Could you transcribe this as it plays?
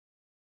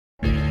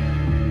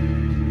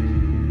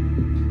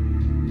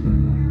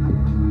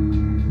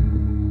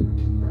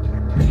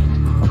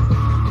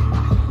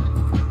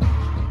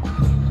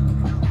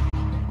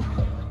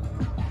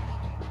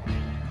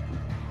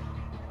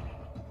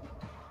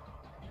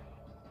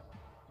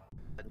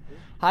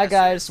Hi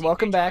guys,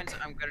 welcome CJ back.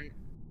 joins,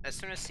 as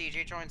soon as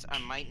CJ joins, I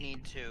might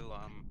need to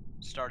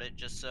start it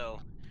just so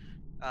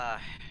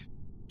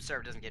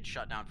server doesn't get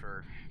shut down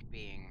for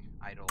being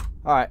idle.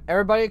 Alright,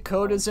 everybody,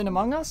 code is in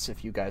Among Us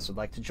if you guys would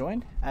like to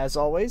join. As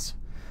always,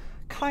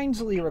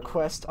 kindly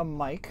request a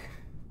mic.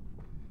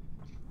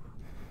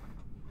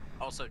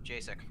 Also,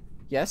 JSIC.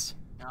 Yes?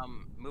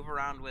 Move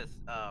around with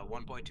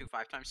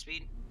 1.25 times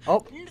speed.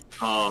 Oh.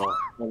 Oh,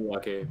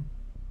 unlucky.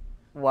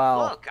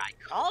 Wow. Look, I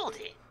called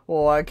it.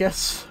 Well, I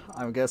guess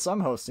I'm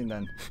hosting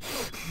then.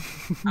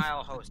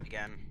 I'll host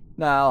again.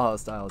 Nah, I'll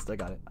host. I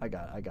got it.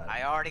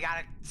 I already got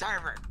a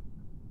server.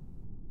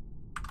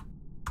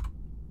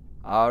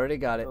 I already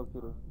got it.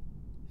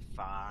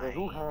 Fine. Wait,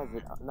 who has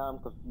it? Now I'm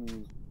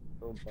confused.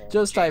 So bad.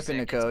 Just type in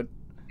the code.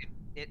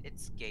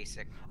 It's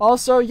GHz.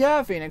 Also,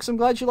 yeah, Phoenix, I'm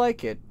glad you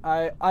like it.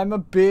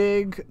 I'm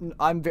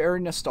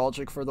very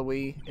nostalgic for the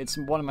Wii. It's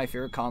one of my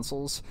favorite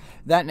consoles.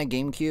 That and a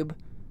GameCube.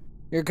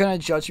 You're gonna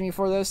judge me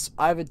for this?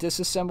 I have a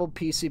disassembled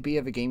PCB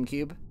of a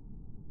GameCube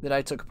that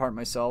I took apart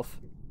myself.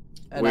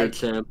 And Weird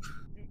champ.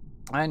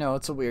 I know,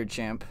 it's a weird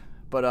champ.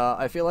 But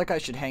I feel like I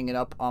should hang it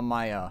up on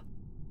my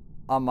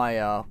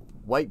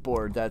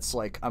whiteboard that's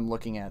like I'm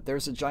looking at.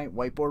 There's a giant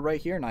whiteboard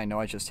right here, and I know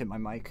I just hit my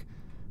mic.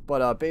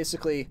 But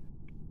basically,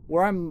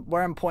 where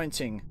I'm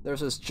pointing, there's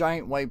this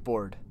giant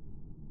whiteboard.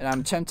 And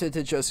I'm tempted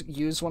to just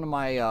use one of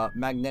my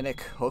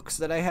magnetic hooks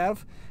that I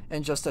have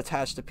and just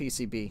attach the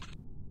PCB.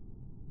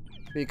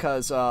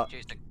 Because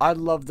I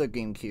love the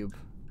GameCube.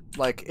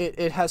 Like,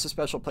 it has a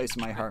special place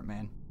in my heart,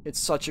 man. It's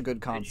such a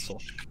good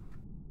console.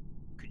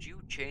 Could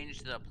you change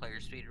the player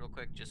speed real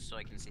quick just so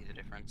I can see the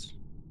difference?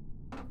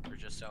 Or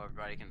just so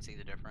everybody can see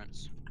the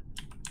difference?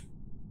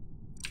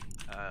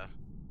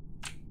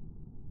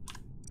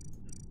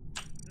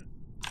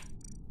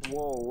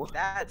 Whoa.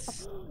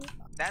 That's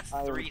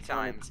 3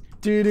 times.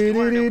 Dun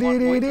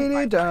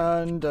dun dun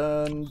dun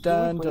dun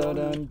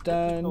dun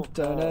dun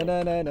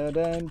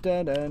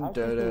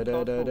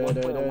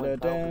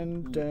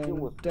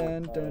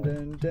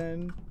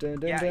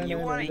dun. Yeah, you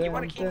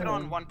wanna keep it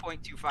on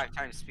 1.25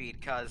 times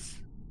speed, cause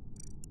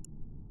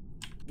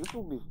This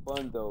will be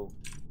fun though.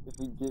 If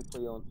we did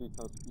play on 3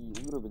 times speed,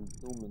 we would have been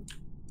zooming.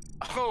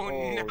 oh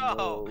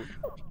no!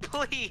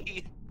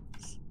 Please!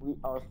 We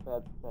are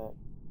fat.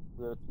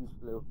 We are too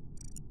slow.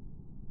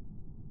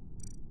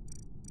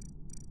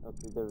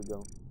 Okay, there we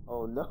go.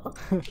 Oh no.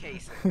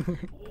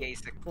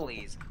 Basic,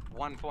 please.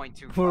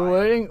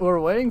 1.25. We're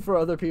waiting for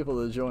other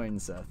people to join,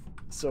 Seth.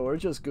 So we're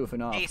just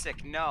goofing off.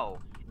 Basic, no.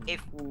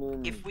 If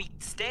we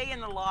stay in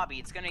the lobby,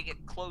 it's gonna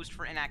get closed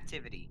for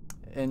inactivity.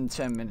 In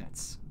 10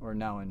 minutes. Or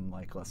now in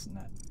like less than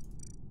that.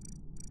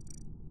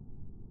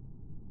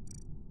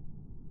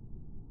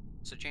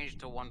 So change it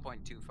to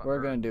 1.25.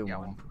 We're gonna do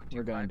one.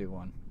 We're gonna do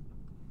one.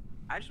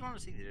 I just want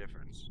to see the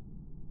difference.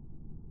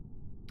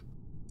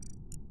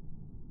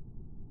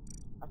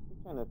 I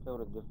can kind of tell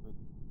the difference.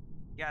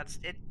 Yeah,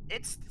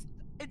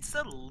 it's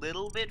a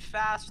little bit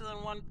faster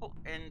than one,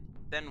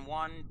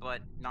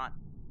 but not,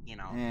 you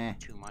know,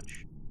 too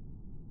much.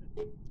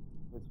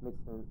 Which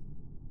makes sense.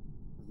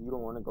 You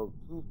don't want to go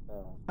too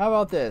fast. How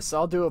about this?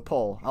 I'll do a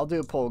poll.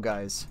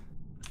 Guys.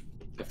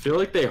 I feel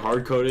like they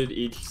hard-coded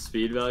each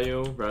speed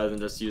value rather than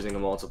just using a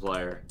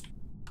multiplier.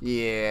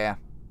 Yeah.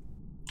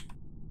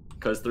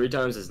 Because 3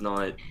 times is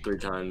not 3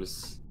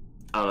 times.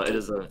 I don't know, it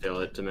doesn't feel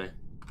it to me.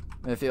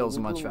 It feels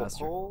much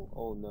faster.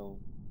 Oh no.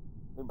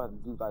 We're about to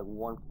do like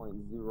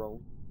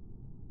 1.0.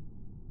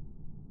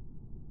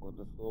 Or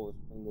the slowest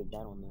thing they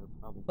got on there,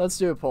 probably. Let's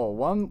do a poll.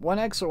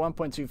 1x or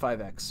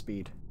 1.25x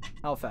speed?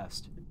 How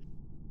fast?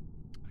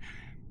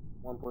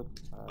 1.5.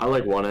 I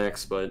like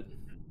 1x, but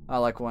I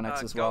like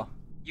 1x as well.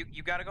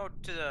 You gotta go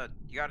to the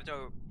you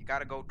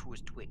gotta go to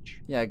his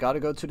Twitch. Yeah, gotta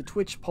go to the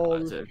Twitch poll.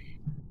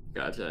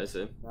 Gotcha, I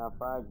see. Now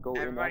if I go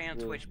Everybody on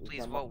Twitch,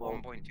 please vote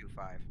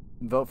 1.25.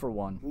 Vote for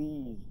 1.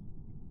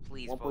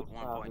 Please vote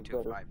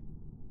 1.25.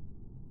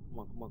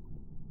 Come on.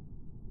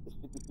 It's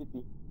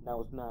 50-50.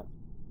 Now it's not.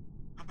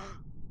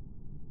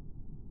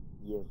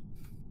 Yes.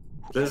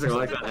 This is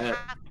like that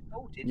hat.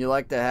 You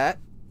like the hat?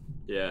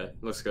 Yeah,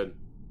 looks good.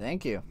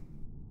 Thank you.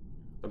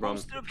 No problem.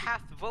 Most of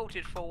half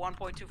voted for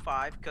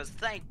 1.25 because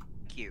thank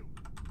you.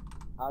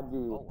 I did.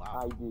 Oh,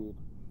 wow. I did.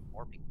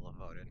 More people have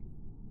voted.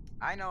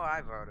 I know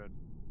I voted.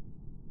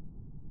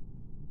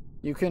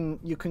 You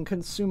can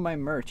consume my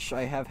merch.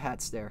 I have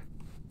hats there.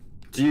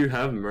 Do you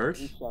have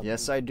merch?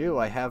 Yes, I do.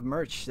 I have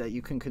merch that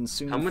you can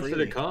consume. How much freely.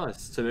 did it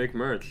cost to make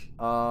merch?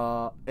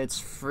 It's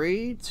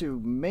free to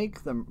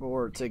make them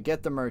or to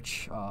get the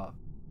merch.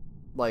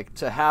 Like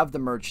to have the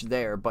merch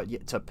there, but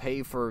yet to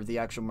pay for the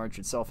actual merch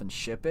itself and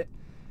ship it,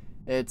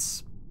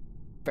 it's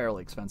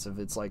fairly expensive.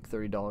 It's like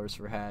 $30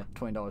 for a hat,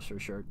 $20 for a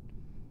shirt.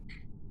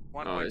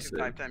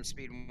 1.25 times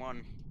speed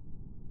 1.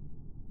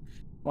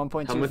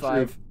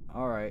 1.25.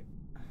 All right.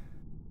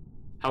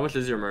 How much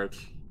is your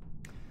merch?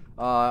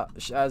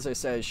 As I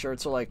said,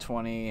 shirts are like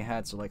 20,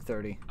 hats are like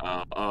 30.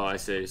 Oh, I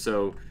see.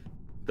 So,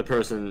 the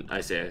person,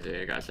 I see,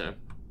 I gotcha.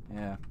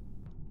 Yeah.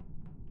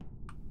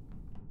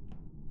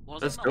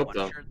 Wasn't That's the dope, one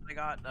though. shirt that I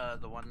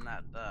got the one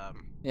that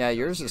Yeah,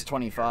 yours is used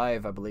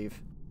 25, I believe.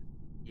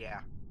 Yeah.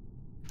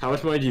 How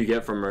much money do you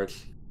get from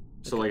merch?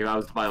 So like if I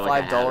was to buy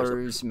like a hat or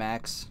something. $5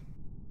 max.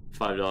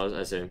 $5,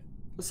 I see.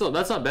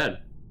 That's not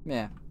bad.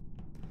 Yeah.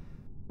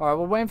 Alright,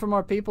 we're waiting for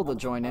more people to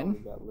join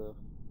in.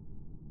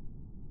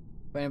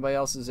 If anybody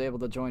else is able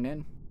to join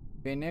in.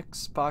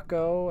 Phoenix,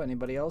 Paco,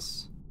 anybody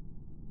else?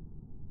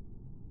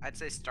 I'd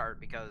say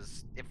start,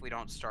 because if we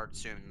don't start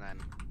soon, then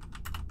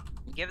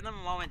give them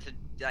a moment to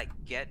like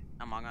get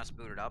Among Us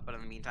booted up, but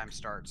in the meantime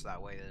start, so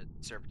that way the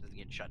server doesn't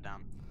get shut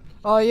down.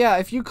 Oh yeah,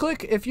 if you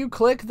click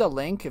the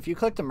link, if you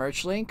click the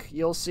merch link,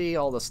 you'll see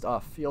all the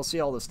stuff. You'll see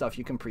all the stuff.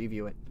 You can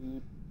preview it.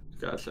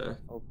 Gotcha.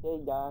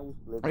 Okay, guys.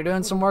 We're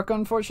doing some work,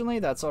 unfortunately.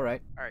 That's all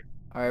right. All right.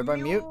 All right,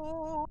 everybody mute.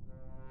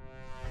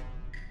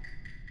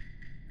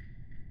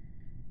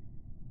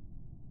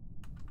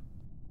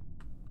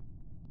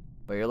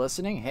 But you're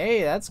listening?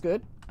 Hey, that's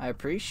good. I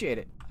appreciate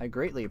it. I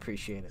greatly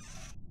appreciate it.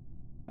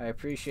 I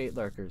appreciate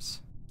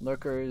lurkers.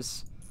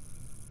 Lurkers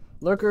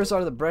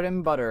are the bread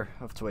and butter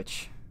of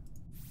Twitch.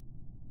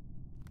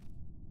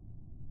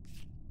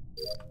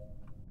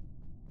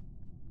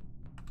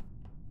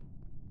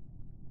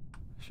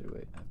 Should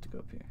wait, I have to go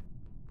up here.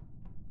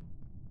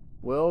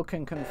 Will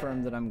can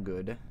confirm that I'm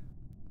good.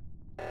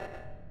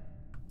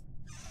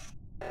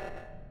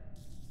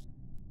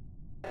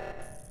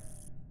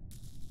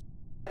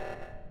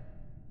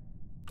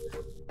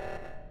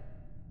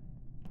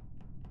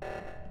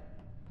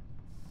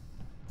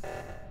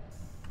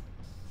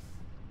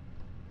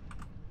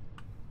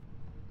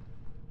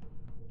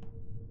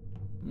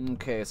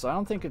 Okay, so I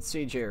don't think it's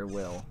CJ or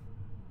Will.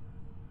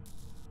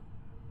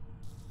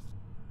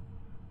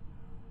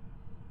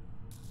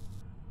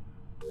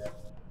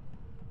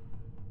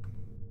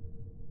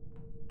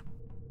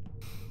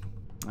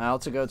 Now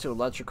to go to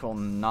electrical,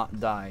 not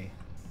die.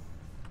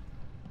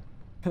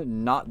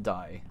 Not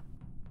die.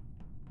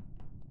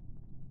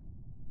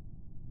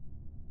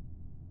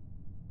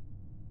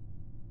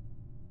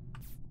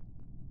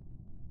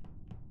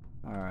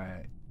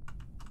 Alright.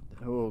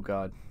 Oh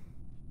god.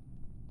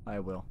 I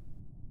will.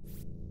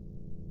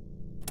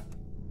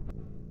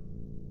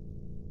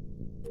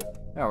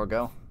 There we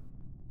go.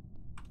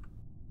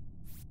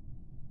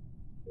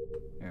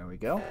 There we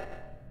go.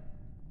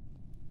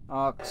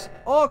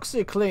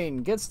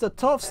 OxyClean gets the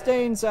tough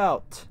stains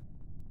out.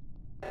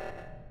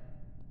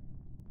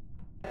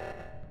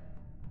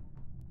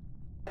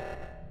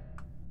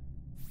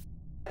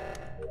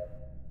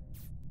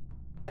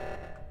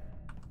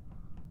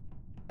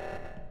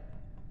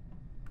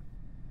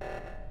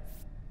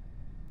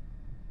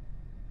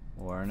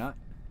 Or not.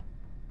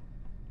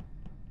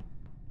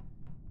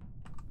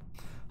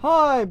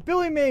 Hi,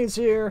 Billy Mays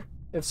here.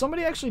 If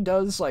somebody actually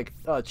does like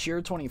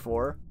cheer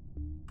 24,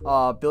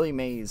 Billy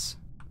Mays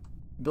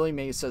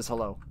says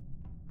hello.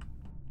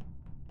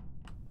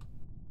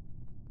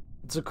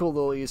 It's a cool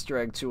little Easter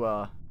egg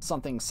to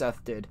something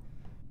Seth did.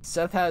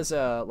 Seth has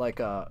like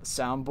a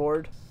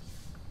soundboard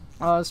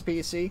on his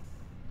PC,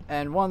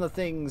 and one of the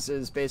things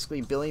is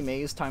basically Billy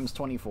Mays times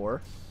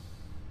 24.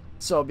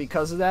 So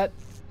because of that,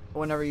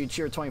 whenever you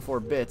cheer 24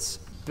 bits,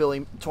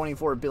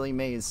 24 Billy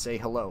Mays say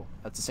hello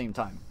at the same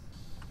time.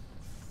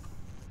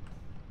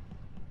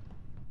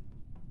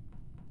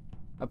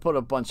 I put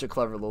a bunch of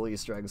clever little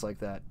Easter eggs like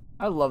that.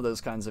 I love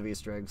those kinds of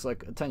Easter eggs,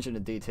 like attention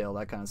to detail,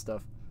 that kind of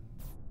stuff.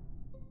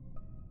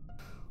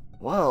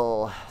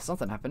 Well,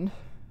 something happened.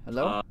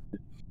 Hello?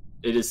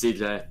 It is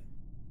CJ.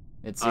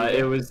 It's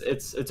CJ.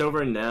 It's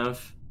over in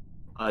Nav.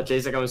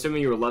 Jason, I'm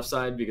assuming you were left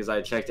side because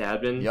I checked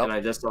admin, Yep. and I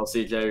just saw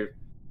CJ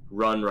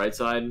run right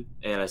side,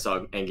 and I saw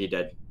Engie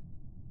dead.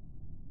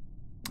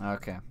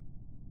 Okay.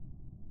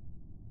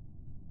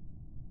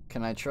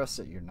 Can I trust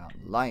that you're not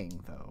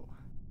lying, though?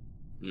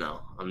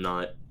 No, I'm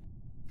not.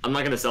 I'm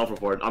not gonna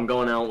self-report. I'm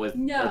going out with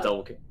a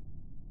double kill.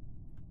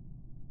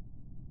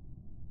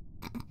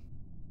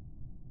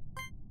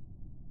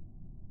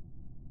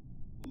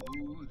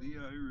 Oh, the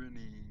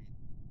irony.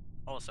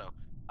 Also,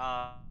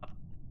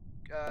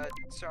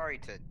 sorry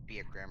to be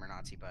a grammar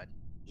Nazi, but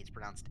it's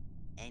pronounced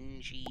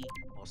NG.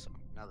 Also,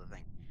 another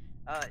thing.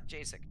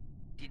 Jacek,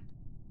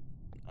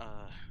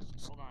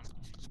 hold on.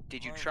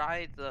 Did you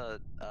try the,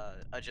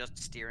 adjust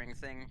steering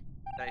thing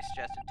that I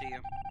suggested to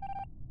you?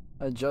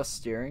 Adjust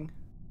steering?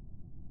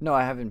 No,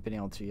 I haven't been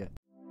able to yet.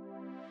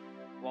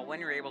 Well, when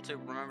you're able to,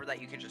 remember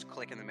that you can just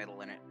click in the middle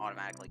and it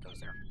automatically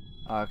goes there.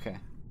 Okay.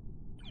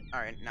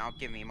 Alright, now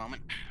give me a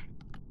moment.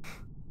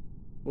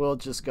 Will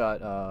just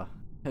got,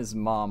 his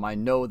mom. I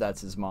know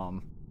that's his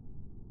mom.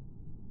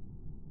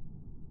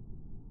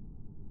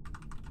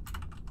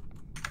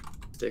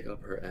 Stick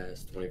up her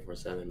ass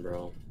 24/7,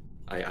 bro.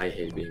 I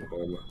hate being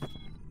home.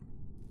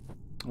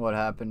 What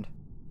happened?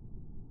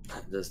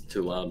 Just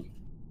too loud.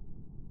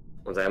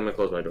 One second, I'm gonna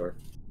close my door.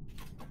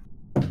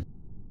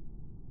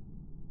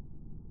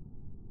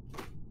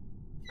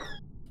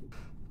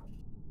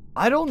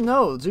 I don't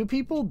know. Do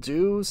people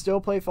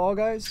still play Fall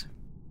Guys?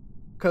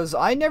 Cause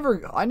I never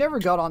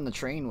got on the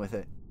train with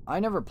it. I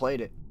never played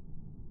it.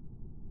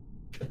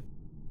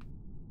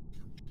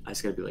 I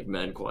just gotta be like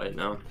mad quiet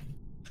now.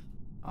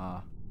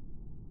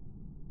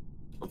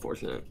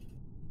 Unfortunate.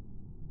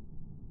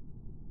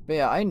 But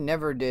yeah, I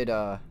never did,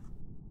 I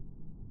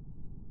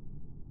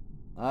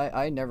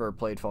never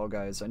played Fall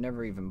Guys. I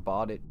never even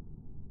bought it.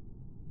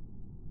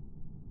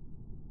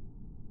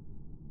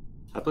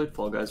 I played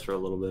Fall Guys for a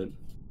little bit,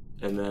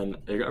 and then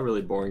it got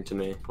really boring to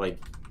me, like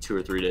 2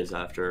 or 3 days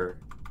after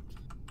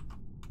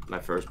my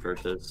first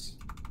purchase.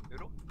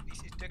 Hello, this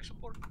is tech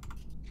support.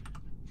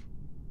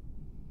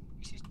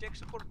 This is tech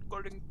support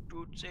calling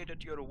to say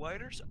that your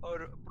wires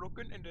are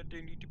broken and that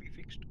they need to be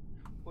fixed.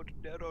 But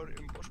there are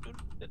imposters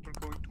that are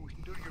going to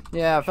hinder your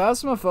Yeah,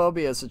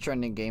 Phasmophobia is a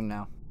trending game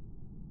now.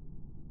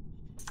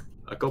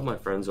 A couple of my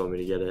friends want me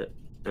to get it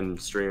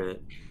and stream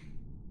it.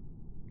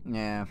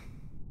 Yeah.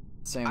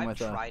 Same I've with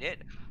tried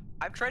it.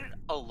 I've tried it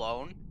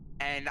alone,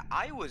 and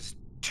I was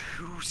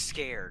too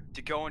scared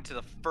to go into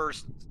the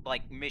first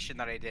like mission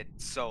that I did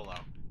solo.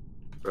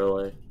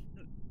 Really?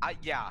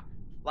 Yeah, I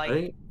like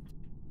think...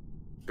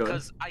 Go ahead.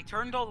 because I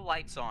turned all the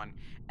lights on,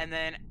 and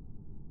then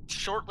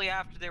shortly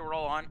after they were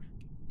all on,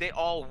 they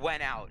all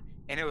went out,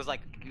 and it was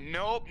like,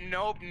 nope,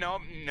 nope,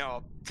 nope,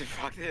 nope.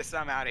 Fuck this,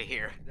 I'm out of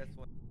here. That's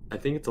what. I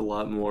think it's a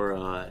lot more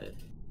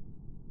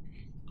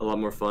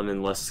fun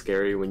and less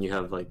scary when you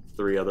have like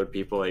 3 other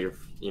people that you're,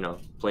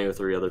 playing with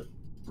 3 other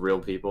real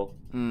people.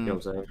 You know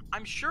what I'm saying?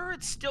 I'm sure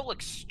it's still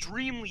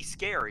extremely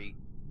scary,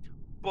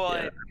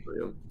 but Yeah,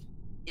 real.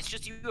 it's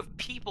just you have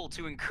people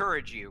to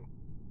encourage you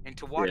and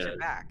to watch it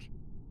back.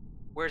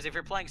 Whereas if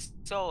you're playing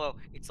solo,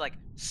 it's like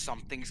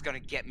something's gonna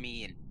get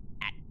me in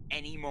at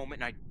any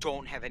moment, and I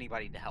don't have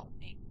anybody to help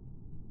me.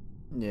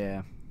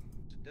 Yeah.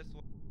 That's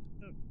what...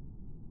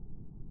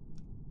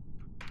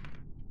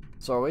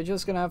 So are we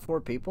just gonna have 4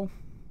 people?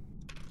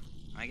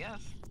 I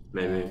guess.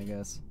 Maybe. Yeah, I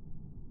guess.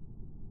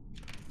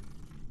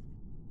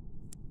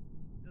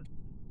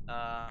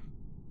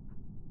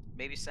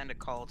 Maybe send a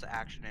call to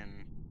action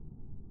in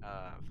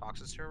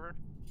Fox's server.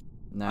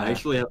 Nah. I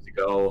actually have to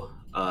go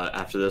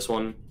after this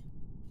one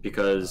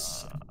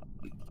because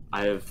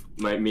I have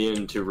me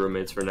and 2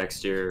 roommates for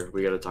next year.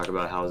 We got to talk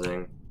about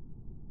housing.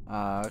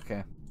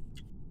 Okay.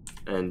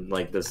 And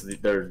like this,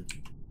 they're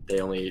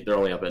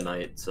only up at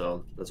night,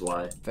 so that's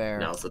why. Fair.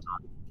 Now's the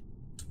time.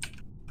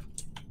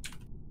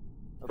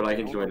 But I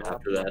can join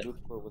after that.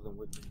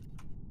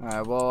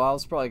 Alright, well, I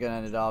was probably gonna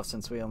end it off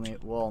since we'll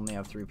only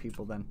have 3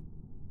 people then.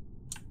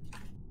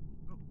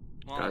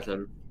 Well,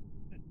 Gotcha.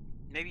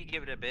 maybe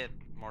give it a bit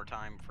more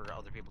time for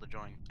other people to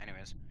join.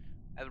 Anyways,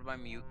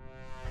 everybody mute.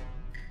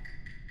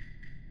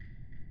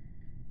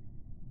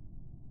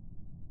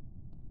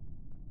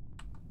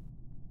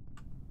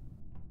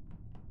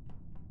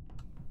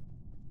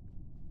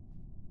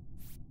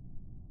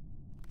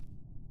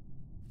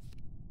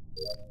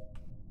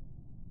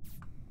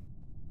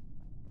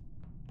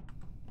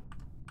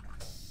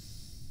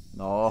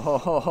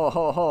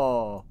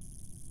 Oh,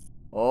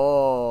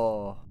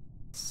 oh,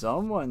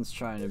 someone's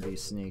trying to be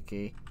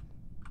sneaky.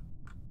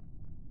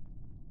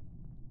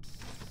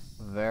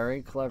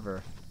 Very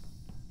clever.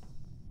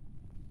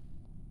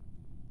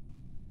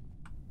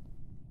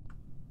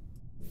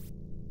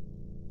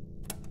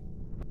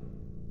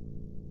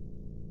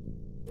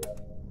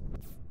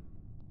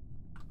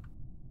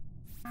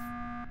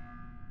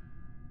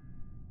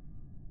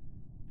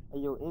 Hey,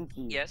 yo,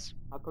 NG. Yes.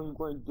 How come you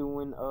weren't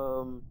doing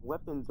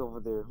weapons over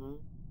there,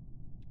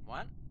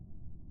 What?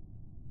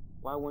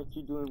 Why weren't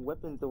you doing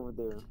weapons over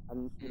there? I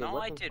didn't see the No, I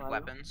weapons did file.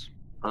 weapons.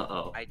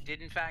 Uh-oh. I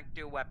did in fact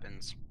do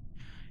weapons.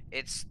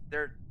 It's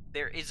there.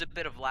 There is a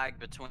bit of lag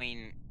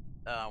between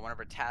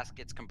whenever a task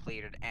gets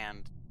completed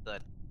and the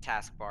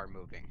taskbar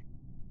moving.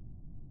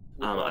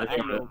 Yeah, I I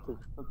think know, 'cause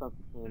sometimes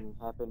it can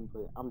happen,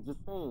 but I'm just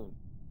saying.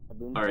 I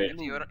didn't All right. see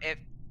the move. If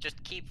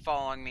just keep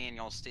following me and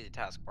you'll see the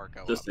taskbar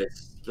go Just up.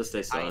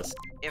 stay sus.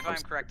 If I'm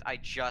correct, I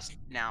just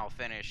now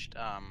finished.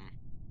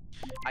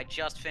 I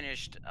just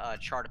finished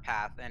chart a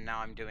path, and now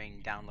I'm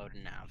doing download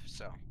and nav.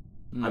 So.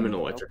 I'm an Hmm.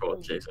 electrical at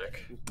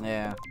JSEC.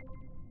 Yeah.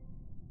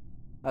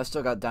 I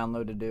still got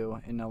download to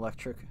do in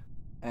electric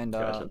and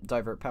Gotcha.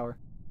 divert power.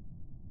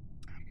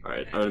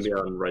 Alright, I'm gonna be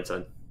on the right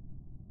side.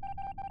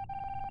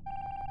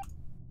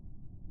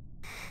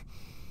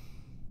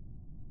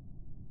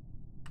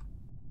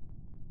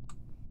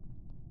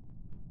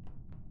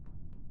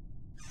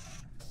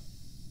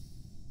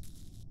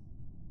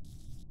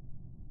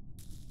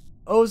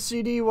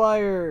 OCD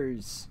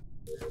wires.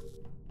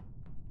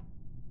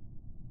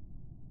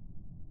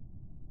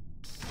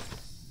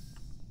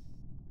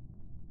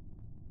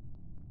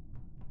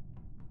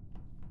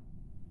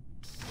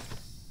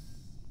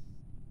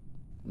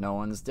 No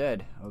one's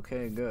dead.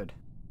 Okay, good.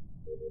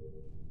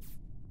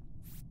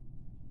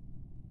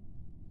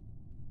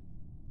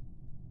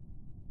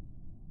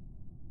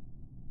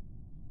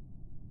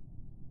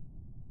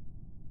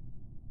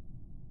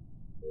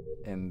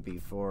 And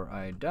before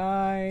I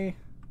die...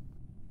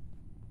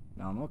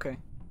 No, I'm okay.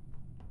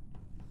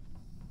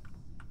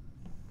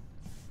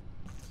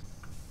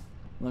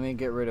 Let me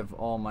get rid of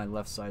all my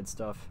left side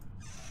stuff.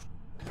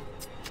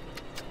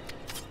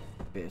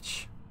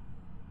 Bitch.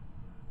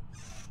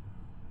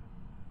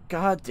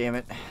 God damn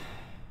it.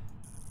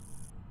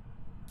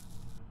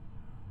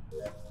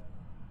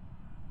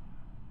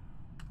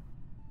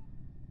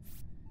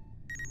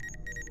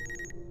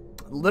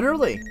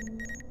 Literally.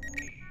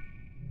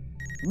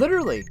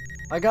 Literally.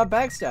 I got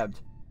backstabbed.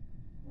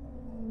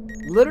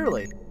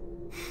 Literally.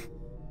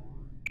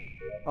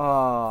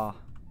 Ah.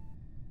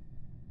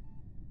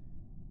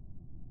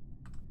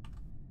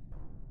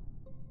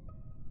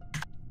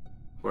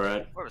 Where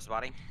at? Where was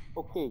Body?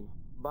 Okay,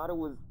 Bada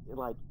was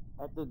like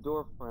at the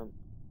door front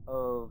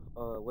of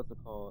what's it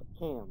called,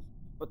 Cam's.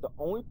 But the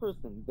only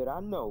person that I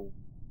know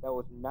that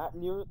was not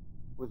near it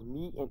was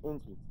me and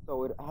Inti.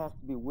 So it has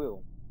to be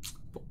Will.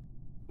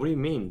 What do you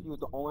mean? He was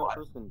the only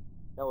person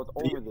that was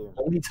The over there.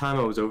 only time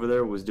I was over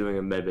there was doing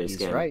a medbay He's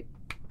scan. right.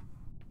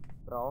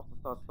 But I also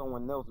saw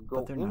someone else go.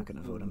 But they're not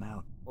gonna vote him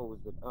out. What was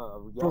it?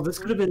 Bro, this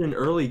could have been an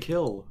early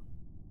kill.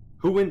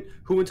 Who went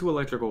to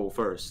electrical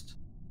first?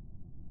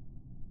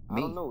 I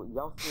Me. don't know.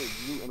 Y'all said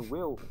you and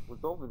Will was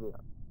over there.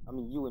 I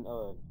mean, you and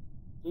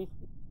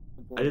Jason.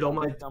 But I did all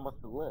my- I must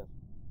have left.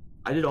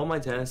 I did all my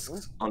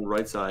tasks on the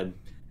right side,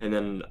 and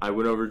then I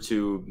went over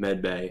to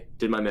medbay,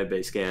 did my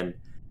medbay scan,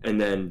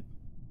 and then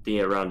the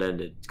round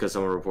ended because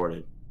someone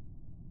reported.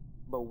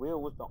 But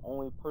Will was the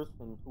only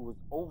person who was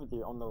over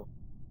there on the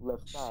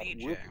left side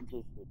CJ. with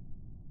Jason.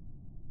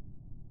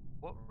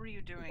 What were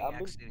you doing I've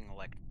been- exiting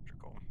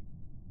electrical?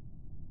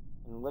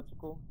 In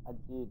electrical, I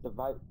did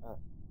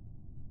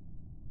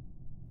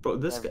Bro,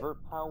 this guy,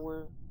 divert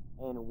power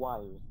and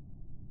wires.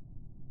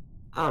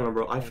 I don't know,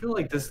 bro. I feel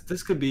like this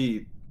could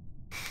be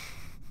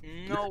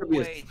No could be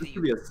a- way. this that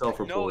could be a No,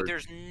 self-report.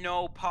 there's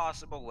no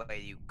possible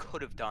way you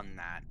could have done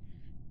that.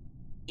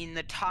 In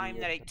the time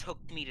that it took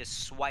me to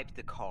swipe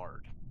the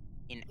card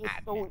in It's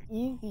admin so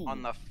easy.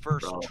 on the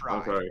first Bro, try.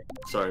 I'm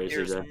sorry,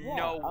 There's CJ. Yeah,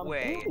 no I'm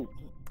way. good.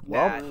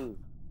 Well, that- Yes.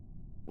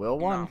 Will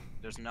won. No,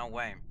 there's no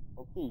way.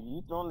 Okay,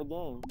 you throwing the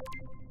game.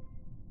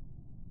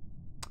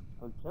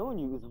 I'm telling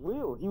you, it's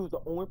Will. He was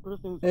the only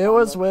person who. It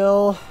was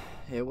Will.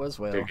 It was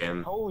Will. Good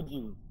game. Told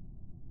you.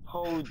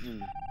 Told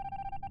you.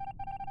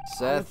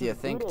 Seth, I you was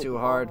think good at too it.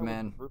 hard, All I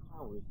man. had was divert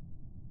powers.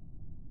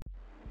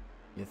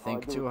 You All I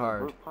think did too was hard.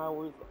 divert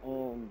powers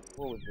and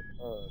what was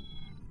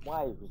it?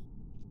 Wires.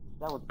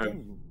 That was Alright.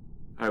 easy.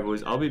 All right,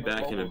 boys. I'll be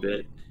back in a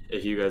bit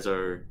if you guys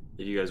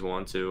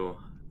want to,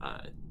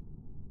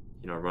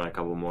 run a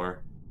couple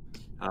more.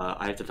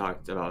 I have to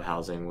talk about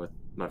housing with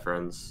my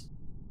friends.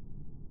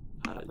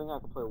 I think I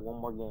can play one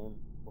more game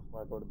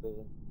before I go to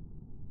bed.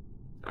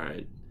 All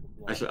right.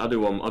 Yeah. Actually, I'll do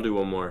one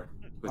more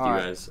with you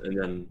Alright. guys, and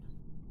then.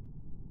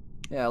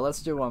 Yeah,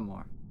 let's do one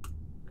more. All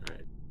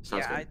right.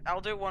 Sounds Yeah, good.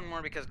 I'll do one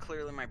more because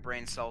clearly my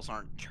brain cells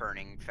aren't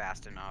turning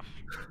fast enough.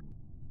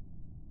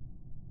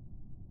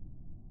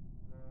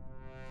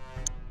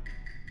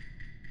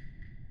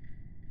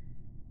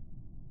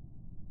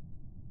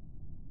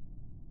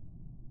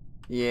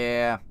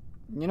 Yeah.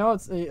 You know,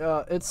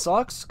 it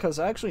sucks because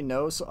I actually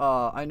know,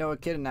 I know a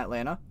kid in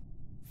Atlanta.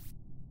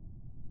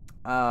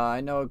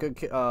 I know a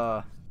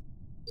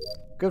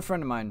good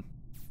friend of mine.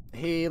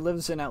 He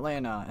lives in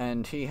Atlanta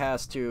and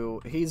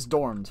he's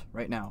dormed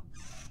right now.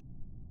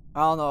 I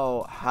don't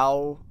know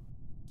how,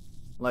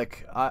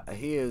 like,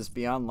 he is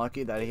beyond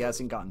lucky that he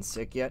hasn't gotten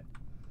sick yet.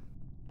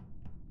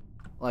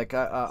 Like,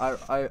 I'm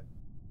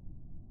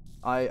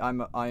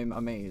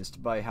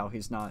amazed by how he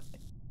has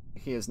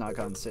not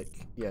gotten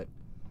sick yet.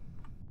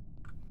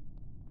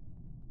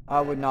 I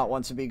would not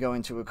want to be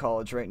going to a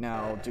college right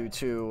now due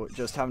to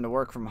just having to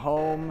work from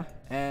home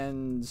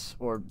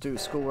or do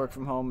schoolwork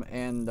from home,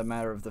 and the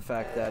matter of the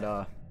fact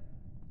that,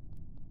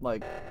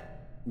 like,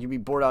 you'd be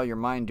bored out of your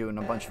mind doing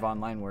a bunch of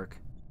online work.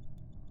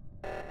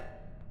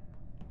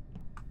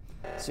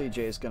 CJ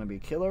is gonna be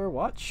killer,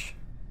 watch.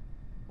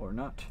 Or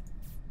not.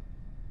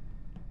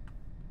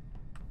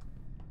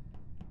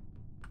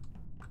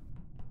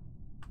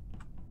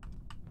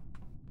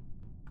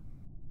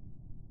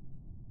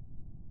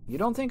 You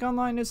don't think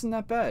online isn't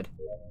that bad?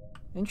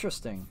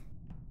 Interesting.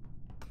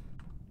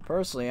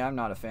 Personally, I'm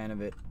not a fan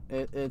of it.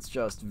 It's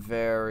just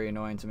very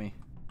annoying to me.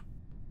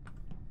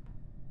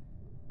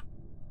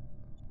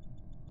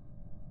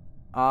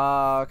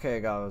 Okay,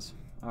 guys.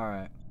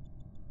 Alright.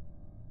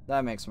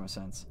 That makes more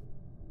sense.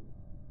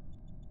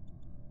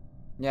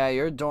 Yeah,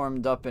 you're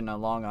dormed up in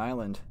Long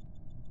Island.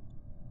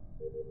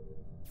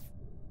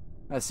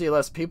 I see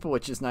less people,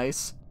 which is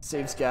nice.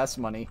 Saves gas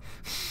money.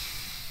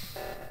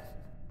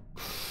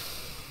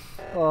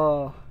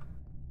 Oh,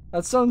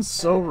 that sounds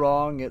so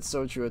wrong, yet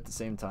so true at the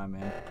same time,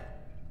 man.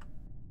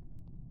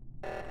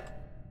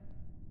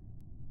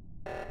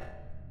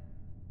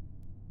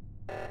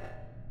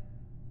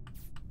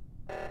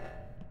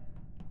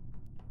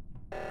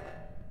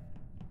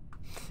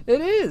 It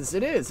is,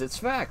 it's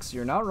facts.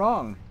 You're not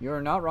wrong.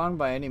 You're not wrong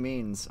by any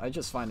means. I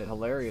just find it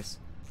hilarious.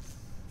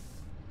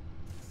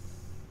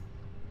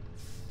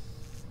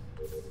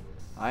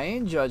 I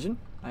ain't judging.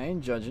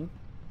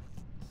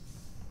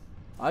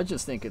 I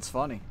just think it's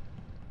funny.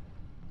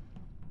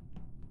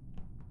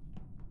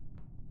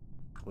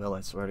 Will,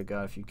 I swear to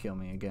God, if you kill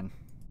me again.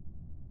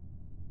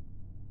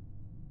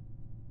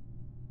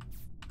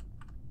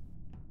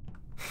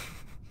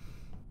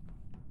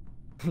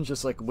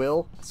 Just like,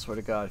 Will, I swear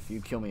to God, if you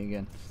kill me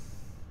again.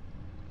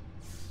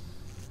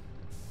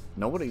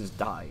 Nobody's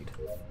died,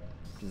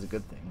 which is a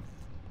good thing.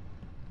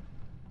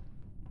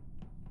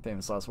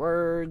 Famous last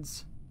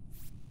words.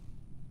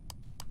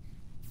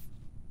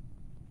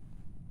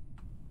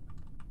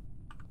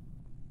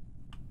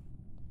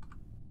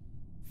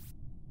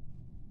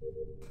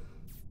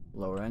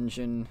 Lower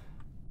engine.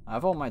 I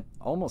have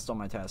almost all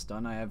my tasks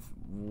done. I have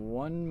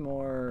one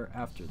more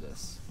after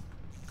this.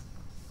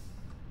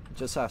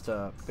 Just have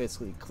to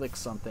basically click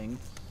something.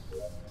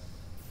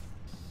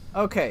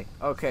 Okay,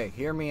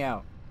 hear me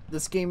out.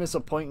 This game is a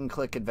point and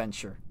click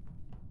adventure.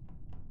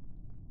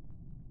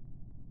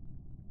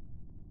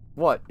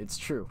 What? It's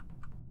true.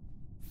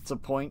 It's a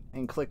point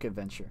and click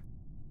adventure.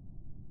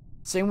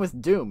 Same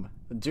with Doom.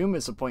 Doom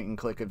is a point and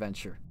click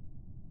adventure.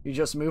 You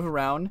just move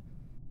around,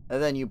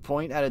 and then you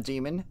point at a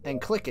demon and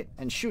click it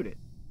and shoot it.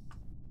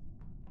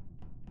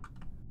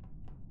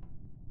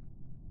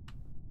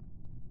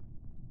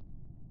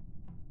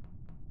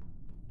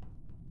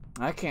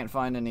 I can't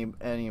find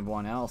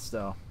anyone else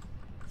though.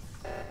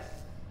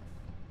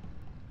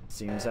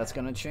 Seems that's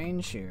gonna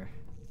change here.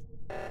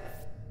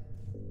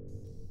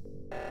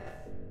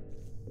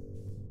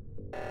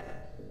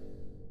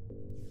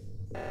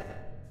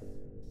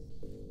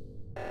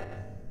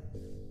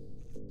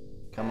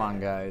 Come on,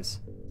 guys.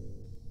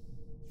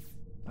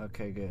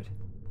 Okay, good.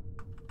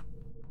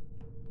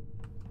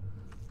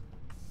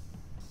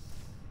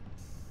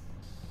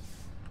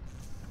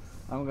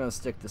 I'm gonna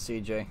stick to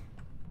CJ.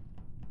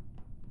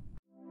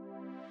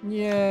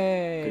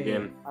 Yay! Good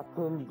game. I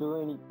couldn't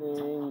do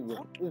anything.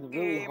 It's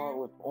really hard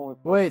with only.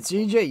 Wait,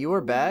 CJ, you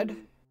were bad?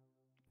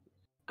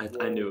 I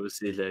knew it was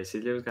CJ.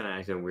 CJ was kind of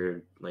acting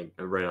weird, like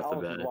right off I the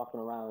was bat. just walking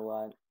around a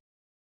lot.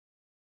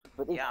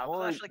 But it's Yeah, I was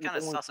hard actually with kind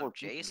of only sus of 4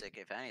 people. Jacek,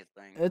 if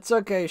anything. It's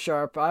okay,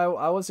 Sharp.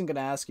 I wasn't gonna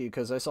ask you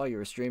because I saw you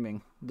were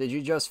streaming. Did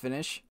you just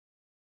finish?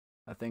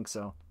 I think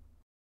so.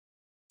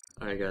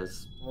 All right,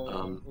 guys.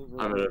 I'm It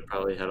gonna really-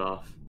 probably head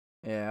off.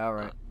 Yeah,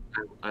 alright.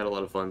 I had a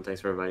lot of fun.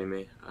 Thanks for inviting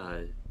me.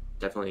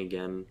 Definitely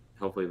again.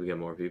 Hopefully we get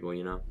more people.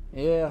 You know.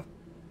 Yeah.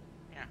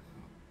 All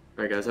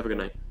right, guys. Have a good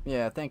night.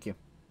 Yeah, thank you.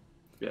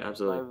 Yeah, Bye,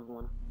 absolutely.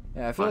 everyone.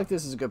 Yeah, I feel Bye. like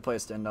this is a good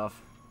place to end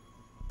off.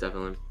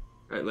 Definitely.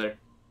 All right, later.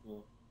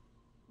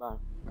 Bye.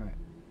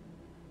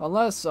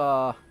 Unless,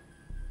 bad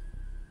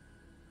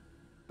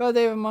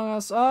day of Among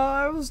Us. it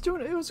was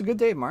a good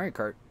day of Mario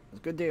Kart. It was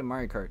a good day of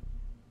Mario Kart. It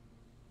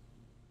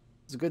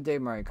was a good day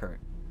of Mario Kart.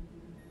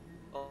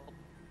 Well,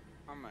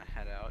 I'm gonna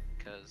head out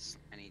because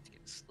I need to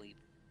get sleep.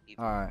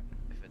 Even Alright.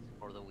 if it's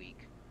for the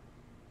week.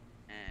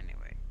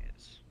 Anyway,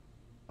 it's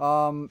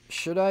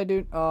Should I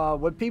do,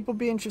 would people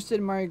be interested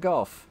in Mario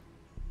Golf?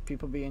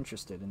 People be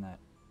interested in that.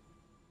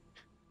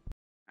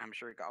 I'm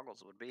sure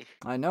Goggles would be.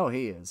 I know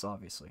he is,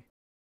 obviously.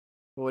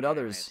 But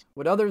Anyways.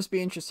 would others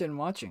be interested in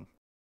watching?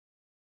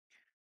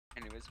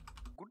 Anyways,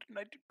 good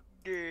night,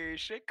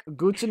 Jacek.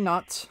 Gute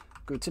Nacht.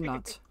 Gute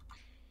Nacht.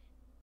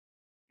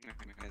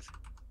 Anyways,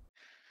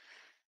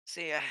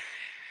 see ya.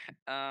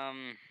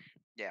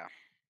 Yeah.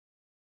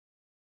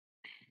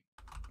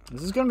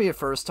 This is gonna be the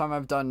first time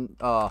I've done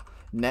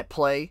net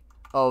play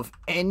of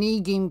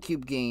any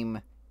GameCube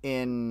game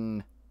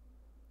in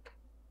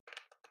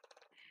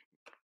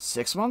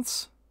 6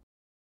 months.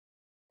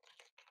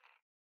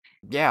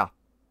 Yeah.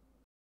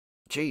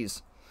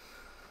 Jeez.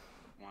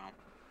 Wow.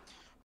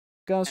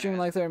 Gonna stream in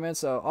like 30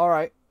 minutes though. All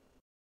right.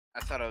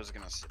 I thought I was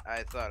gonna.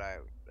 I thought I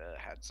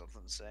had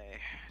something to say.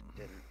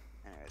 Didn't.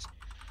 Anyways,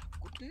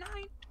 good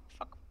night.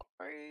 Fuck.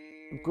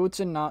 Bye.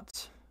 Gute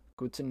Nacht.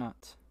 Gute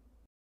Nacht.